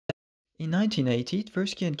In 1980,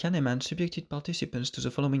 Tversky and Kahneman subjected participants to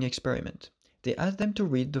the following experiment. They asked them to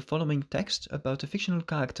read the following text about a fictional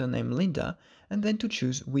character named Linda and then to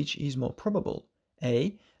choose which is more probable.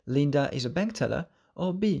 A. Linda is a bank teller,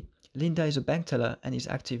 or B. Linda is a bank teller and is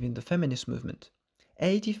active in the feminist movement.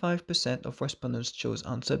 85% of respondents chose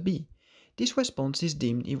answer B. This response is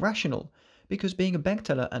deemed irrational because being a bank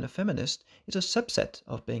teller and a feminist is a subset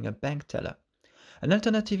of being a bank teller. An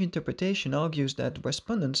alternative interpretation argues that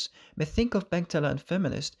respondents may think of bank teller and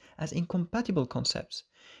feminist as incompatible concepts,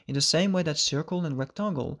 in the same way that circle and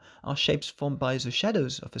rectangle are shapes formed by the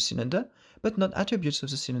shadows of a cylinder, but not attributes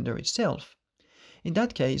of the cylinder itself. In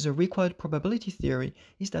that case, the required probability theory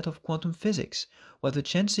is that of quantum physics, where the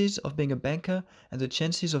chances of being a banker and the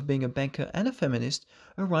chances of being a banker and a feminist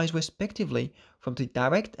arise respectively from the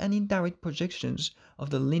direct and indirect projections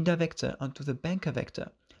of the Linda vector onto the banker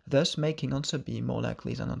vector, thus making answer B more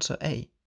likely than answer A.